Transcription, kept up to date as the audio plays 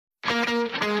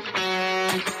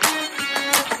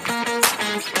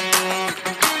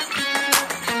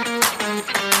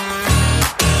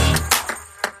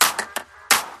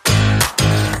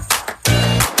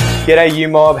G'day you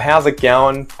mob, how's it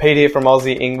going? Pete here from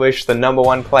Aussie English, the number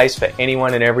one place for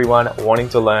anyone and everyone wanting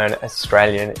to learn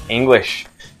Australian English.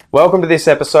 Welcome to this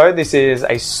episode. This is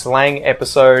a slang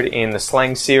episode in the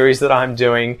slang series that I'm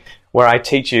doing where I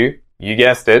teach you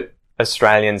guessed it,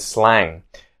 Australian slang.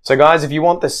 So guys, if you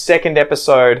want the second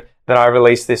episode that I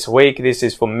released this week, this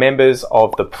is for members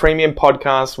of the Premium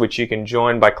Podcast, which you can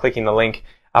join by clicking the link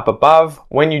up above.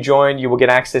 When you join, you will get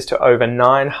access to over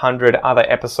 900 other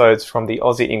episodes from the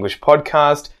Aussie English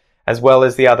Podcast, as well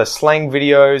as the other slang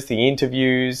videos, the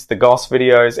interviews, the goss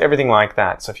videos, everything like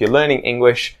that. So if you're learning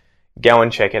English, go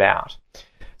and check it out.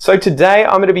 So today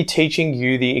I'm going to be teaching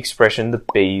you the expression the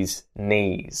bee's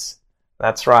knees.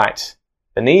 That's right.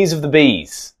 The knees of the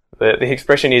bees. The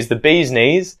expression is the bee's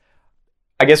knees.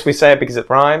 I guess we say it because it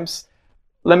rhymes.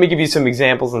 Let me give you some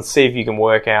examples and see if you can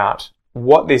work out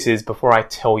what this is before I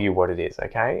tell you what it is,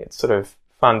 okay? It's sort of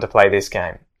fun to play this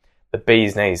game. The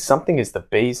bee's knees. Something is the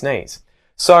bee's knees.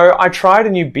 So I tried a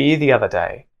new beer the other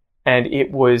day and it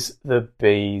was the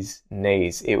bee's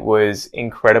knees. It was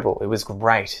incredible. It was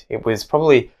great. It was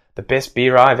probably the best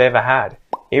beer I've ever had.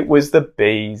 It was the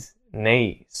bee's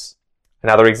knees.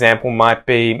 Another example might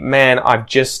be, man, I've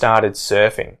just started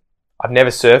surfing. I've never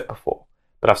surfed before,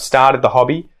 but I've started the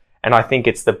hobby and I think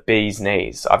it's the bee's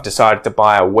knees. I've decided to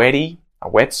buy a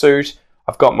wetsuit.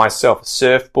 I've got myself a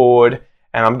surfboard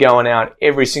and I'm going out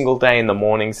every single day in the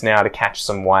mornings now to catch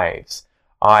some waves.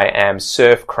 I am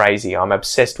surf crazy. I'm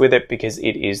obsessed with it because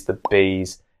it is the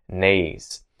bee's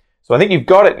knees. So I think you've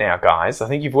got it now, guys. I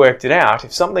think you've worked it out.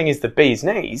 If something is the bee's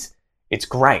knees, it's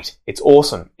great. It's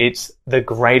awesome. It's the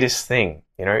greatest thing.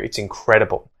 You know, it's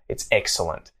incredible. It's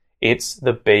excellent. It's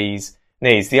the bee's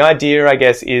knees. The idea, I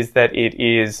guess, is that it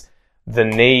is the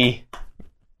knee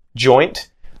joint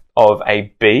of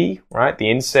a bee, right?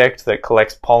 The insect that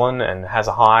collects pollen and has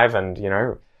a hive and,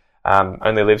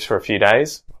 only lives for a few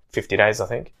days, 50 days, I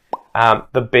think.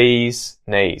 The bee's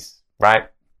knees, right?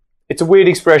 It's a weird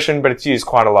expression, but it's used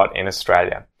quite a lot in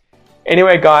Australia.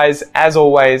 Anyway, guys, as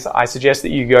always, I suggest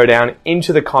that you go down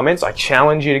into the comments. I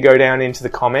challenge you to go down into the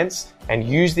comments and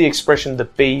use the expression the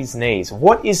bee's knees.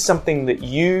 What is something that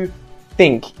you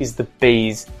think is the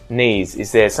bee's knees?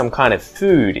 Is there some kind of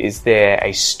food? Is there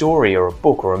a story or a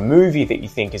book or a movie that you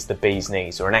think is the bee's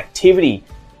knees, or an activity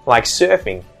like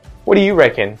surfing? What do you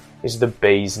reckon is the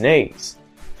bee's knees?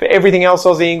 For everything else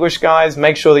Aussie English, guys,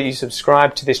 make sure that you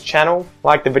subscribe to this channel,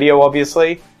 like the video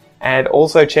obviously, and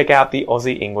also check out the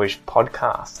Aussie English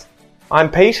Podcast.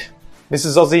 I'm Pete. This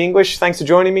is Aussie English. Thanks for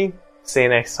joining me. See you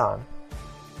next time.